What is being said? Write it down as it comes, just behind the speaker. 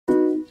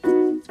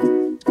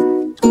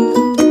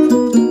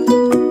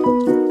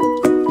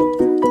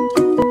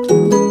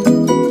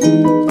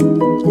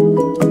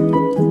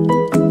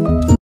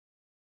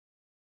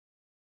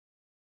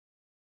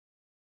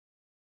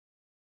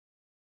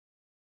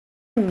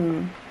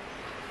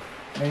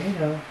There you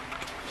go.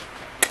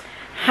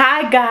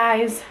 Hi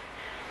guys.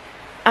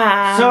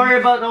 Sorry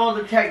about all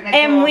the technical.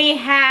 And we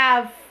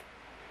have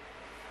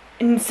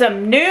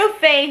some new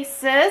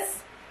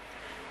faces.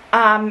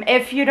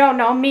 If you don't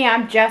know me,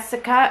 I'm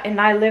Jessica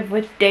and I live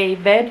with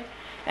David.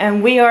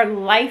 And we are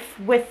Life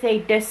with a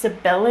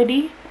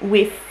Disability.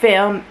 We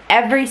film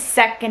every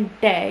second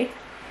day.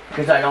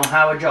 Because I don't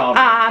have a job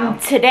right now.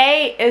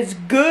 Today is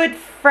Good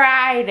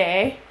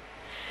Friday.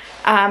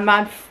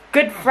 On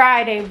Good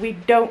Friday, we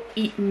don't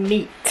eat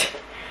meat.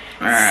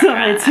 So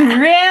it's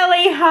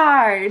really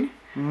hard.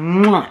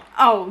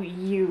 Oh,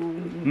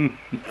 you.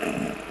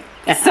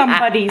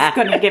 Somebody's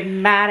gonna get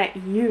mad at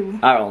you.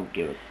 I don't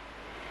give a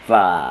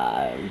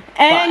five.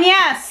 And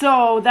yeah,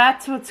 so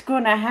that's what's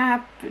gonna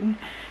happen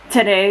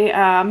today.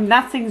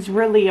 Nothing's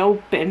really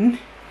open.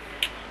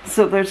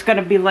 So there's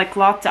gonna be like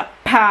lots of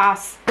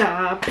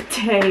pasta,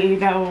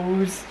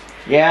 potatoes,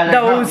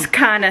 those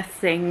kind of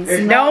things.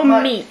 No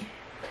meat.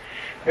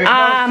 There's no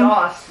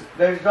sauce.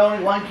 There's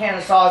only one can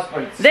of sauce,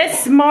 but it's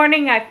this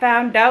morning I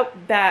found out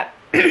that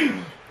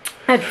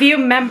a few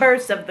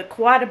members of the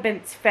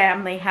Quattlebanks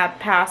family have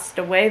passed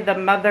away. The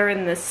mother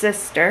and the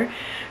sister.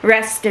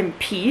 Rest in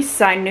peace.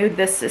 I knew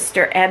the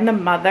sister and the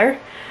mother.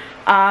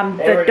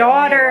 The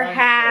daughter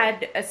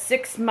had a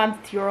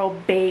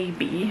 6-month-old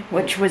baby,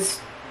 which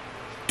was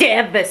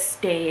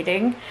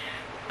devastating.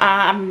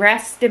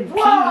 Rest in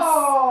peace.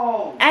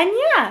 Whoa! And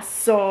yeah,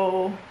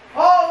 so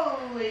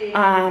Holy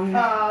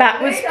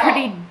that was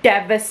pretty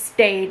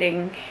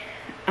devastating.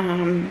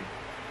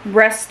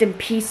 Rest in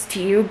peace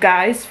to you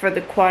guys for the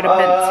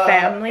Quattlebanks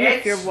family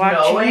if you're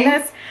watching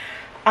this.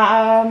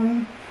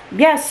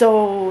 Yeah,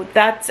 so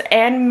that's,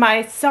 and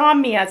my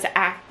Samia's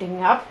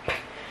acting up.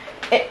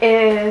 It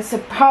is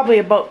probably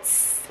about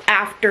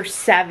after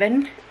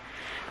 7.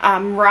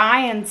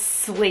 Ryan's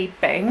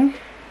sleeping.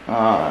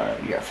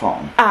 Your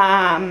phone.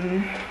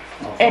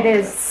 It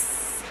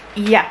is,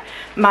 yeah,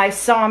 my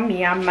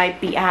Samia might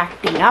be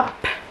acting up.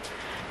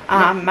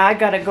 I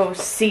gotta go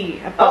see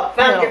about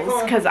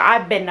pills because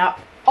I've been up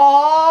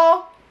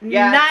all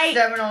night,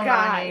 7:09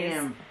 guys.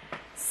 a.m.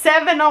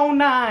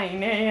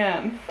 7:09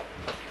 a.m.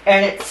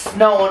 And it's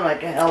snowing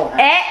like a hell.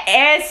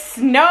 It is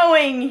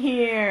snowing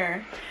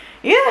here.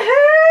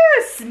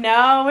 Yoo-hoo!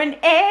 Snow in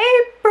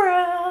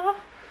April.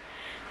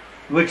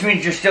 Which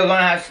means you're still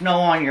gonna have snow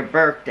on your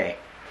birthday.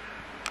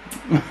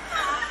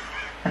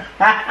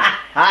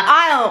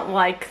 I don't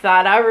like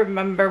that. I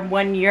remember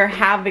one year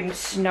having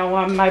snow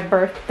on my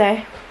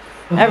birthday.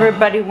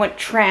 Everybody went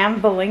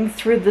trampling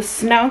through the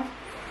snow.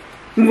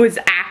 It was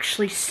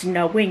actually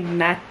snowing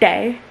that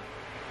day.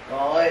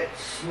 Oh, it's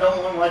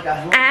snowing like a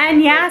hell.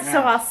 And yeah,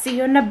 so I'll see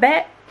you in a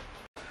bit.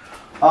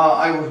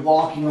 I was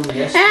walking on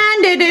this.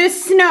 And it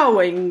is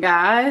snowing,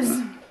 guys.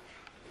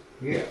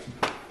 Yeah.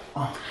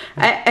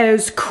 It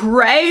is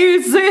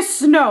crazy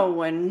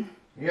snowing.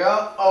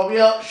 Yeah, I'll be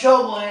out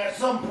shoveling at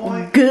some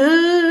point.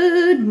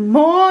 Good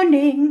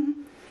morning,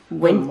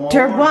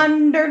 Winter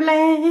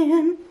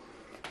Wonderland.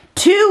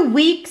 2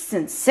 weeks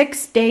and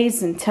 6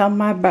 days until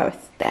my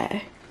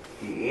birthday.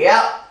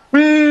 Yep.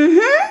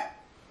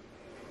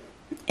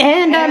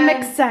 And I'm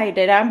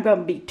excited. I'm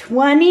gonna be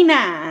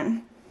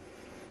 29.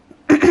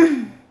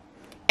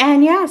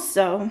 And yeah,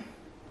 so.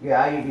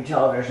 Yeah, you can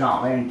tell there's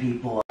not many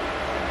people.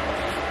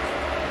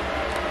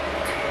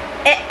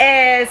 It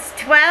is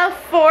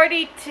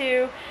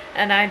 12:42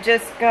 and I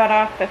just got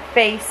off of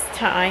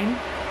FaceTime.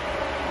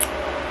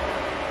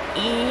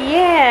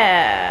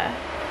 Yeah.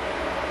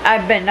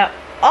 I've been up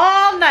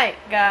all night,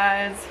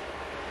 guys.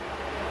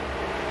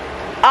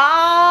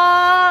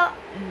 All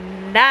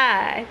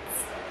night.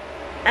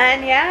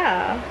 And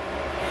yeah.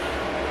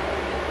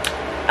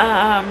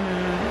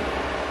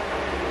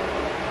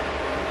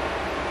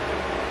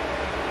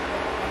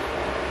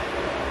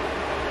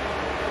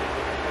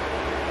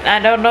 I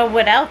don't know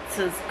what else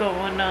is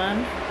going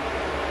on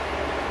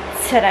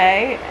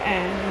today,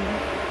 and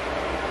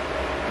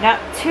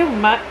not too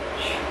much.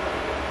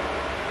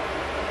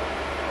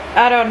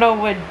 I don't know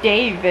what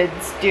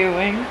David's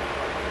doing.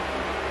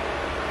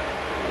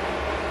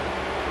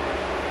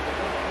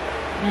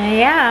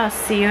 Yeah, I'll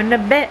see you in a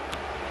bit.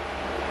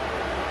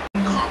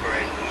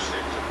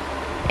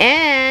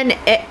 And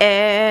it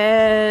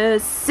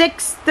is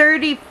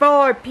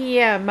 6:34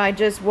 p.m. I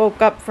just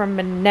woke up from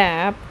a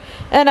nap.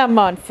 And I'm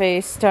on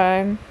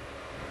FaceTime.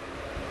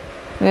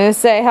 Gonna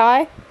say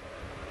hi?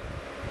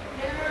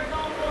 Dinner's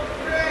almost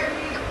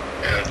ready.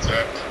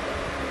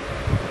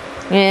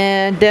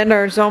 And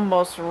dinner's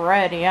almost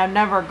ready. I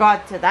never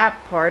got to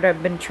that part.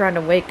 I've been trying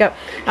to wake up.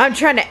 I'm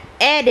trying to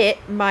edit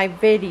my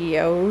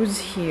videos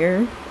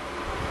here.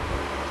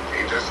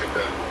 Hey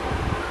Jessica,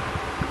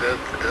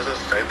 there's a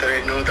site that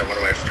I know that one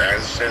of my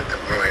fans sent,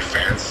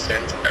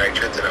 and I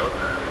checked it out.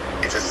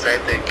 It's a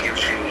site that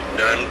gives you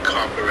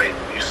non-copyright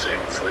music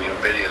for your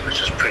videos,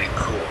 which is pretty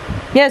cool.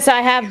 Yes,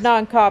 I have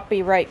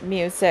non-copyright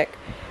music.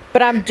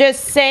 But I'm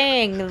just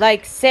saying,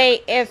 like,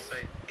 say if...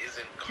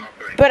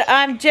 But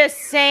I'm just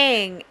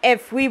saying,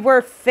 if we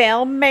were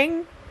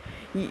filming,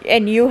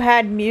 and you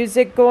had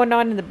music going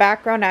on in the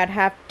background, I'd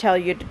have to tell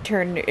you to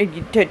turn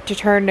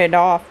it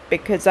off,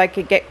 because I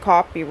could get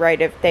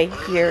copyright if they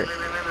hear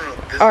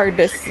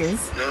artists.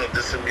 No,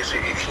 this is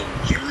music you can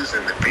use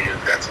in the video.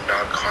 That's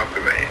not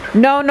copyrighted.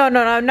 No,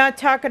 I'm not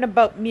talking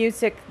about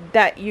music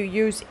that you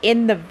use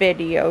in the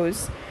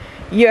videos.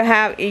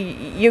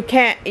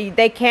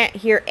 They can't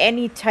hear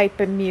any type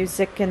of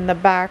music in the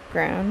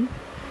background.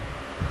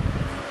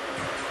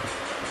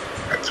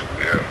 That's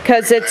weird.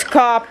 Because it's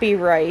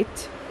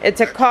copyright. It's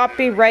a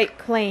copyright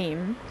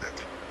claim.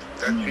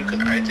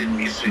 I did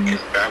music in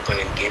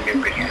background and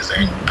gaming videos.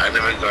 I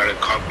never got a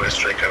copyright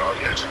strike at all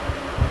yet.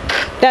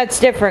 That's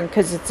different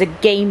because it's a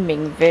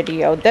gaming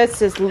video.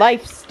 This is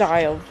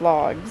lifestyle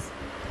vlogs.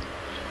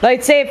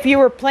 Like, say if you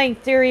were playing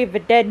Theory of a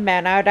Dead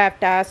Man, I'd have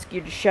to ask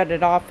you to shut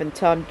it off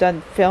until I'm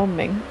done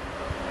filming.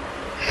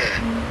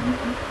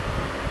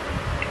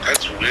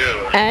 That's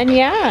weird. And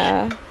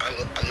yeah.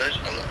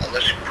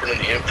 Unless you put in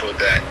the info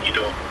that you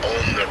don't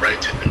own the right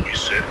to the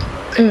music,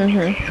 then you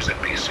can use it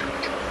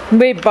basically.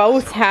 We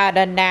both had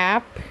a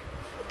nap.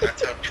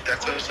 That's how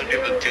some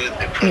people do it.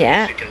 They put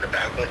music in the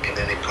background and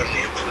then they put in the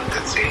info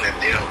that's saying that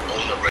they don't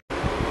own the right.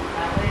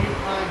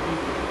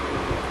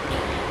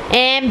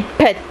 And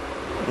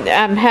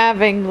I'm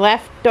having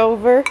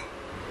leftover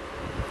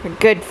for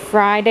Good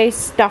Friday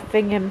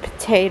stuffing and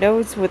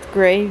potatoes with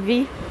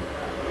gravy.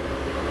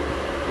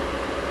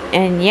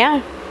 And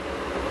yeah.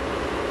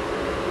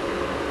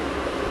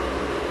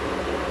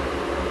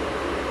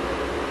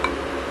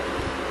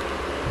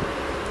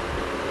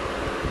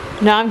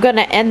 Now I'm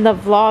gonna end the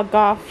vlog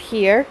off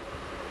here.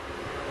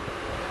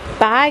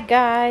 Bye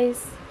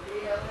guys.